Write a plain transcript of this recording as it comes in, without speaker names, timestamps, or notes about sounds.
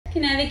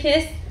Can I have a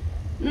kiss?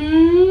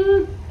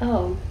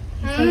 Oh.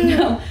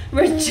 No.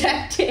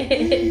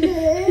 Rejected.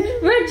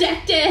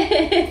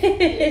 Rejected.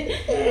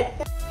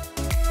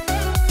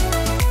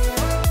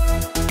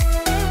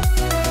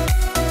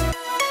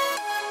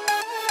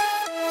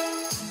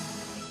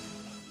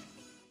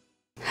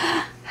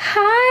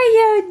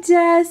 Hi,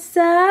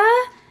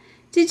 Odessa.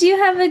 Did you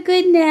have a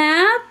good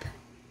nap?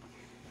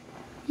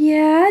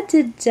 Yeah,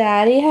 did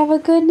Daddy have a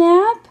good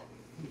nap?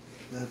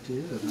 I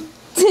did.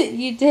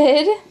 You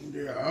did?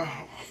 Yeah.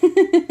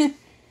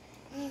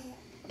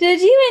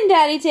 Did you and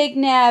Daddy take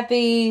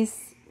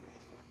nappies?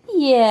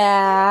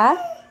 Yeah.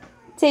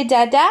 Say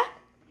dada.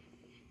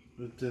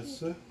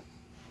 Odessa.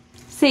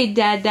 Say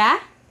dada.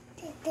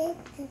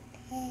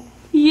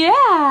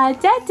 Yeah,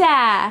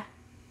 dada.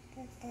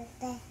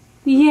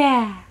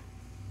 Yeah.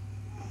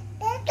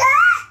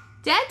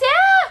 Dada!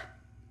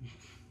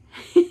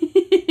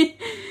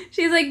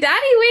 She's like,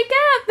 Daddy, wake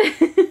up!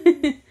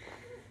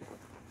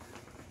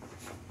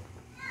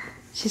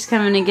 She's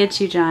coming to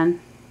get you, John.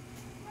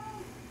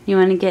 You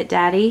want to get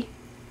Daddy?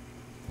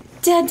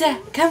 Dada,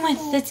 come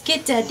on, let's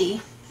get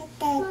Daddy.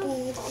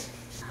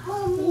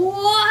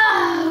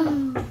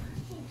 Wow!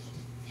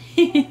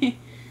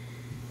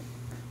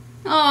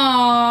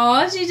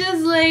 Oh, she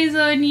just lays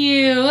on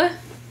you.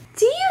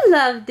 Do you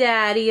love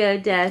Daddy,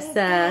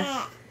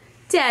 Odessa?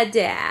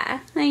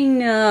 Dada, I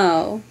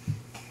know.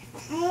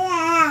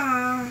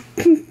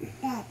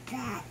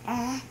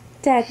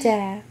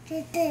 Dada.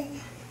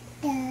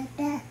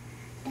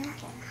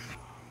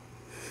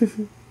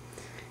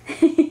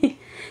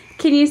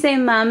 Can you say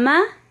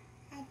mama?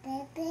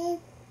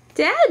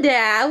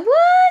 Dada,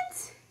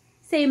 what?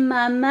 Say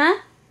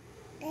mama.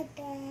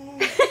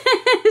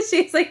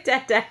 She's like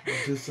dada.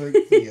 Just like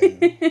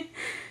Theo.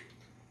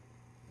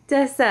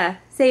 Dessa,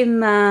 say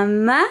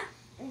mama.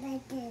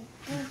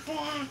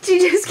 She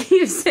just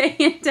keeps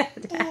saying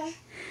dada.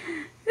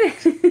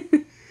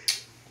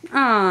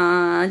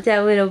 Aw, that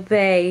little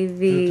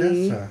baby.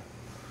 Odessa.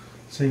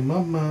 Say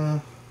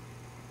mama.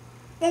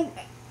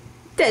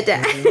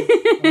 Dada.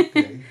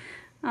 Okay.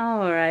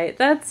 Alright,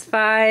 that's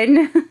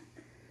fine.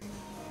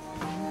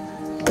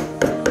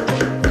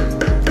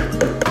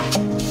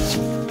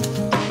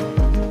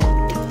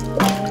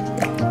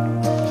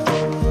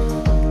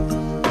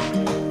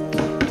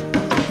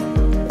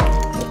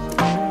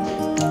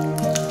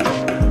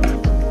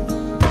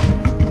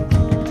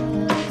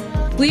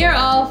 We are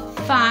all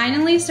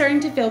finally starting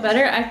to feel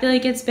better. I feel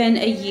like it's been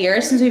a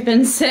year since we've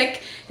been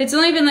sick. It's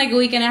only been like a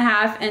week and a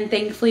half, and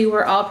thankfully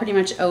we're all pretty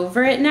much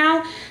over it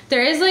now.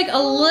 There is like a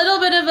little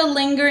bit of a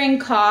lingering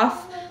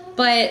cough,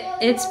 but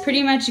it's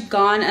pretty much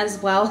gone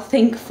as well,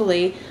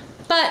 thankfully.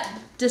 But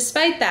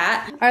despite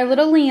that, our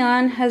little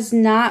Leon has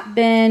not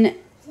been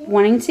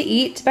wanting to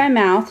eat by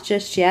mouth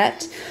just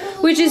yet,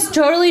 which is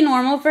totally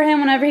normal for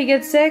him whenever he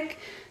gets sick.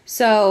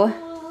 So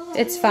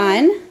it's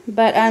fine,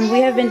 but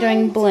we have been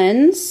doing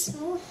blends.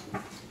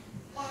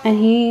 And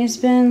he's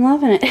been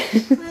loving it.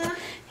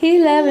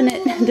 He's loving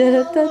it. Da,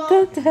 da,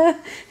 da, da.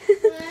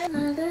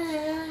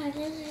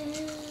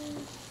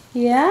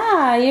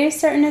 Yeah, you're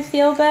starting to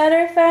feel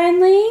better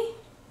finally?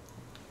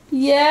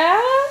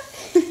 Yeah?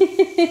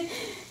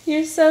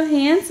 You're so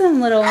handsome,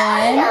 little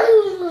one.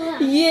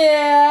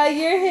 Yeah,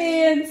 you're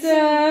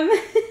handsome.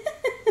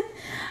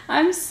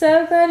 I'm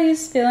so glad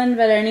he's feeling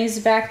better and he's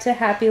back to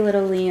happy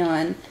little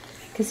Leon.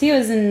 Because he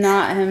was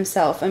not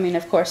himself. I mean,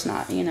 of course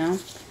not, you know.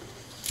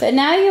 But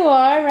now you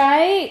are,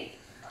 right?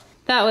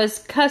 That was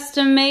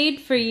custom made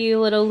for you,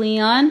 little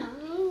Leon,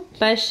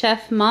 by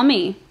Chef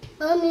Mommy.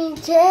 Mommy,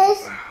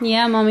 chef?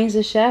 Yeah, Mommy's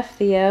a chef,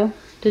 Theo.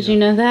 Did you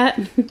know that?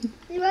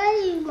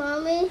 Love you,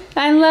 Mommy.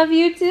 I love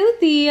you too,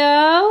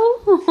 Theo.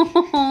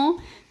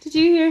 Did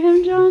you hear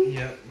him, John?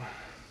 Yep.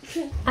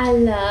 I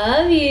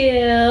love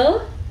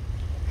you.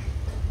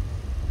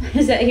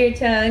 Is that your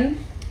tongue?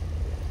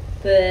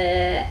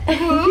 But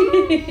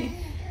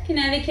can I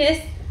have a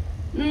kiss?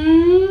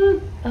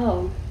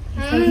 Oh.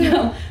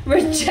 No.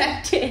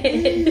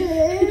 Rejected.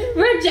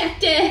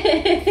 Rejected.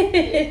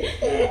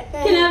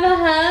 Can I have a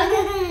hug?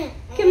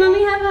 Can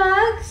Mommy have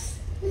hugs?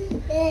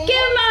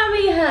 Give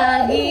Mommy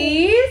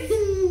huggies.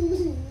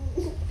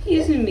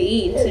 He's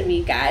mean to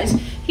me, guys.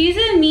 He's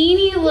a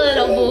meanie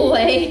little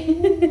boy.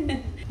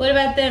 What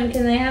about them?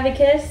 Can they have a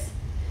kiss?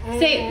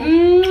 Say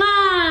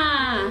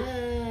mwah.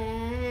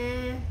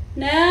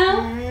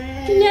 No?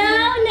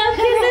 No? No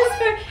kisses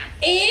for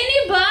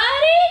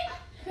anybody?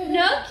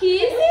 No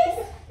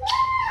kisses?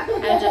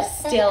 I'll just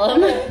steal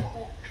them.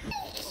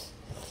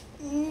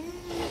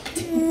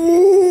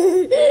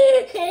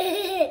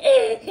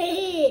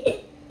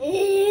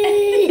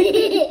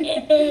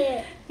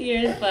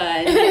 You're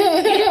fun.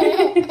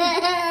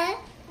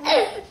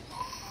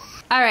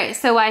 Alright,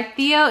 so while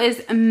Theo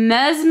is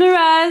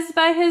mesmerized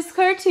by his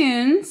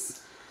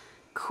cartoons,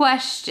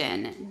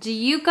 question, do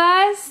you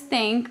guys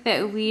think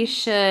that we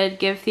should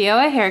give Theo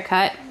a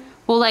haircut?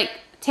 Well, like,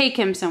 take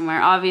him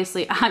somewhere.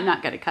 Obviously, I'm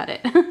not gonna cut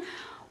it.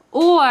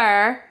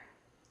 Or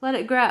let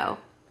it grow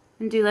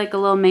and do like a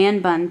little man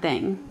bun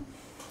thing.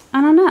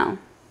 I don't know.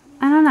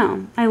 I don't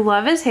know. I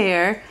love his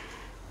hair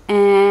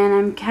and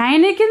I'm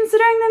kind of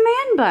considering the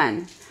man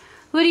bun.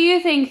 What do you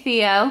think,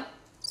 Theo?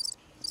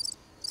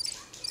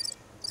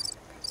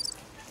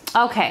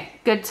 Okay,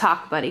 good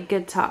talk, buddy,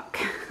 good talk.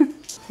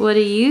 What do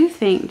you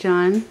think,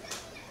 John?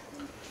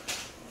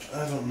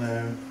 I don't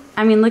know.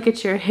 I mean, look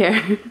at your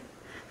hair.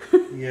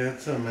 Yeah,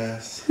 it's a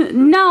mess.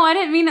 No, I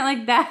didn't mean it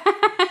like that.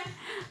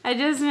 I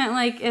just meant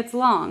like it's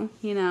long,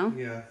 you know?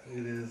 Yeah,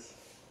 it is.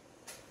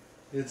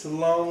 It's a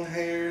long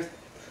hair.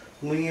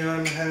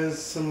 Leon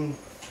has some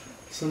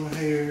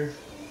hair.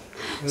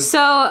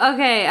 So,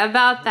 okay,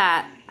 about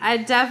that. I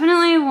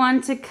definitely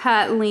want to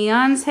cut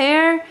Leon's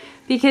hair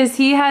because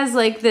he has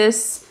like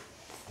this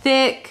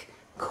thick,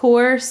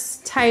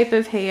 coarse type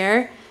of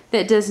hair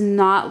that does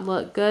not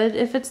look good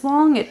if it's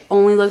long. It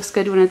only looks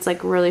good when it's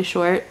like really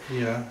short.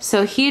 Yeah.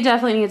 So he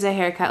definitely needs a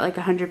haircut like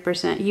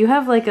 100%. You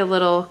have like a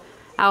little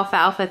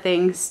alfalfa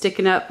thing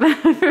sticking up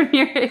from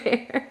your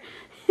hair.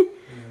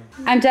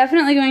 I'm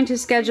definitely going to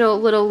schedule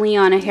little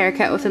Leon a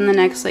haircut within the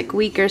next like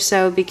week or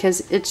so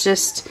because it's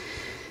just,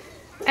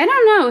 I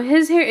don't know,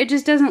 his hair, it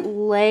just doesn't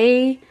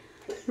lay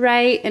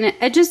right, and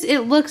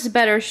it looks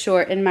better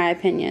short in my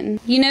opinion.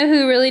 You know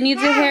who really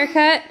needs a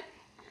haircut?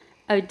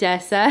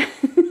 Odessa.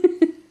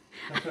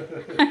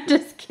 I'm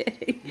just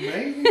kidding.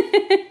 Maybe.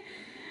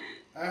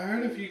 I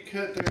heard if you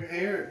cut their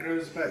hair, it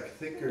grows back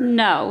thicker.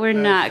 No, we're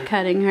not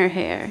cutting her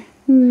hair.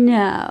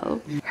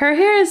 No. Her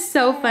hair is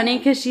so funny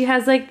because she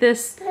has like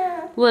this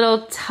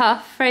little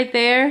tuft right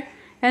there.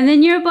 And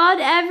then you're bald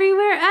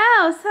everywhere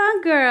else,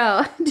 huh,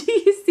 girl? Do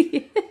you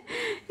see it?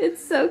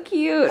 It's so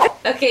cute.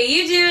 Okay,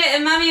 you do it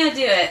and Mommy will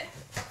do it.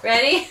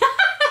 Ready?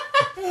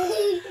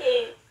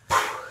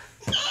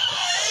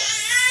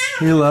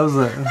 He loves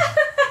it.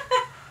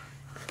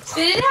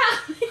 Spit it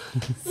out.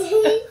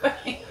 So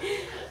funny.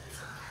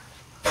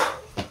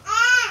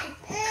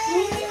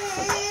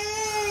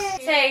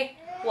 Say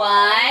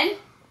 1,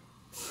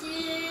 2,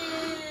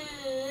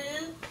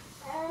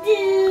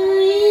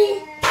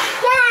 3.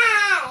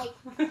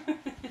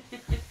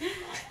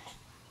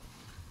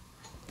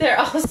 They're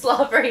all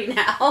slobbery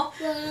now. Oh.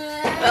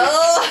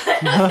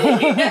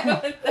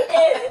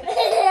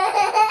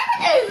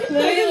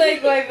 Let me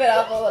like wipe it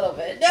off a little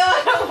bit. No,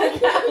 I don't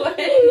want that one.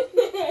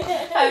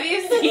 Have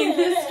you seen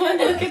this one?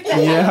 Look at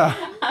that. Yeah.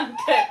 I'm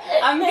good.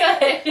 I'm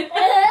good.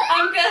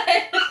 I'm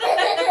good.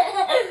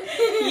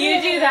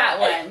 You do that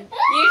one.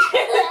 You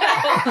do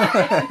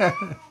that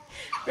one.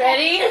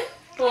 Ready?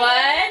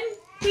 1.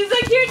 He's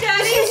like, here,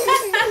 Daddy.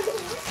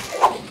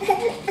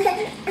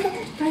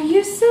 Are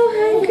you so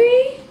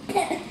hungry?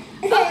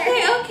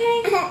 Okay, okay.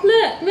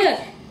 Look.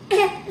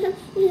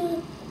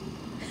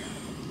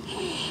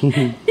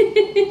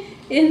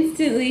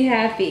 Instantly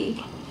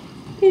happy.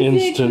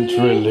 Instant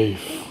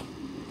relief.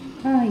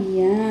 Oh,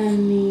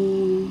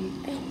 yummy.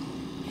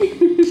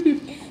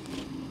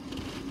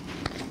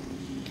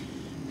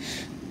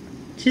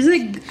 She's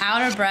like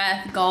out of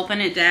breath,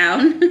 gulping it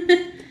down.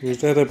 Is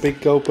that a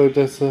big gulp,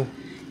 Odessa?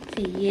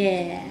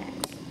 Yeah.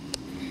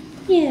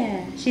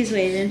 Yeah. She's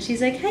waving.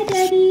 She's like, hi,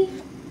 Daddy.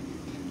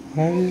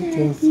 Hi,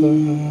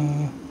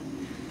 Odessa.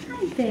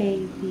 Hi,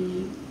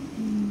 baby.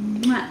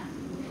 Mwah.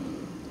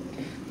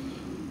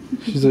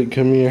 She's like,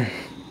 come here.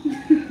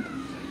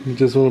 You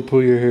just want to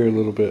pull your hair a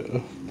little bit.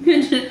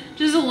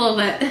 Just a little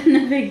bit.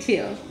 No big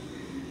deal.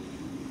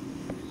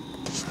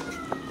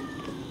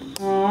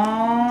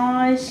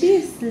 Aww,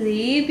 she's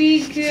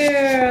sleepy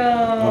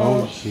girl.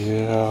 Oh,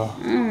 yeah.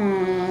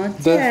 Aww,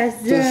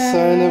 That's the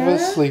sign of a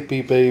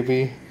sleepy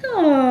baby.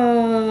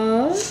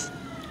 Aww.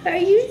 Are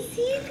you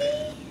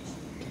sleepy?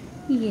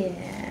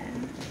 Yeah.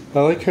 I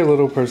like her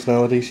little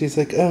personality. She's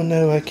like, oh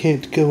no, I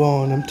can't go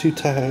on. I'm too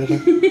tired.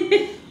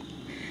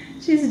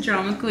 She's a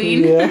drama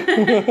queen. Yeah.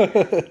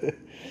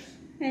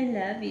 I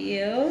love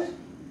you.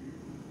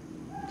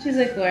 She's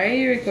like, why are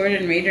you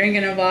recording me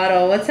drinking a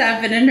bottle? What's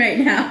happening right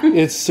now?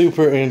 It's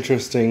super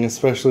interesting,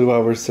 especially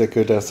while we're sick,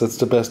 Odessa. It's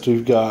the best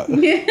we've got.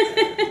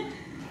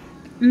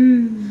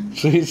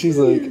 She's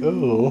like,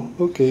 oh,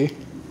 okay.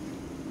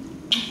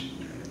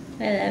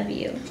 I love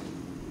you.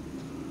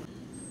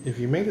 If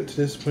you made it to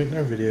this point in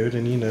our video,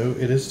 then you know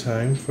it is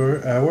time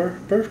for our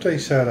birthday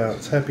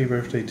shout-outs. Happy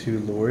birthday to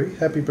Lori.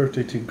 Happy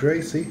birthday to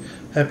Gracie.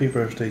 Happy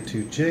birthday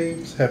to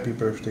James. Happy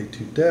birthday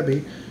to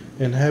Debbie.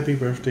 And happy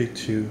birthday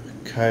to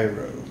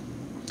Cairo.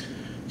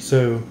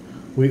 So,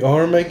 we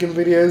are making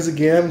videos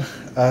again.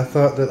 I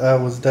thought that I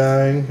was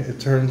dying. It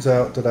turns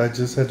out that I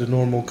just had a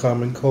normal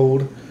common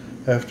cold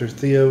after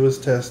Theo was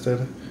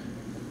tested.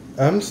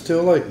 I'm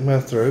still like, my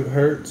throat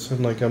hurts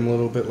and like I'm a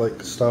little bit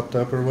like stopped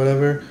up or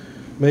whatever.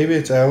 Maybe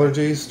it's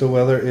allergies. The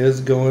weather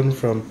is going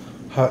from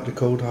hot to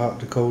cold, hot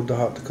to cold to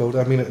hot to cold.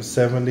 I mean, it was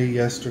 70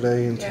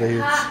 yesterday and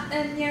today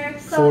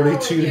it's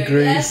 42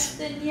 degrees.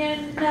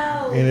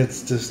 And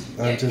it's just,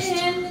 I'm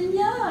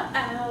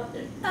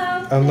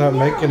not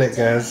making it,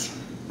 guys.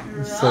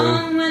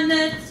 So,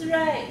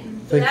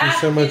 thank you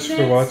so much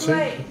for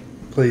watching.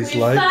 Please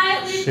like,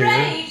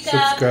 share,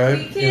 subscribe,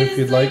 and if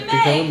you'd like,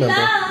 become a member.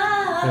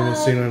 And we'll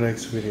see you in our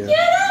next video.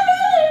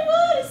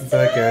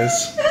 Bye,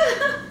 guys.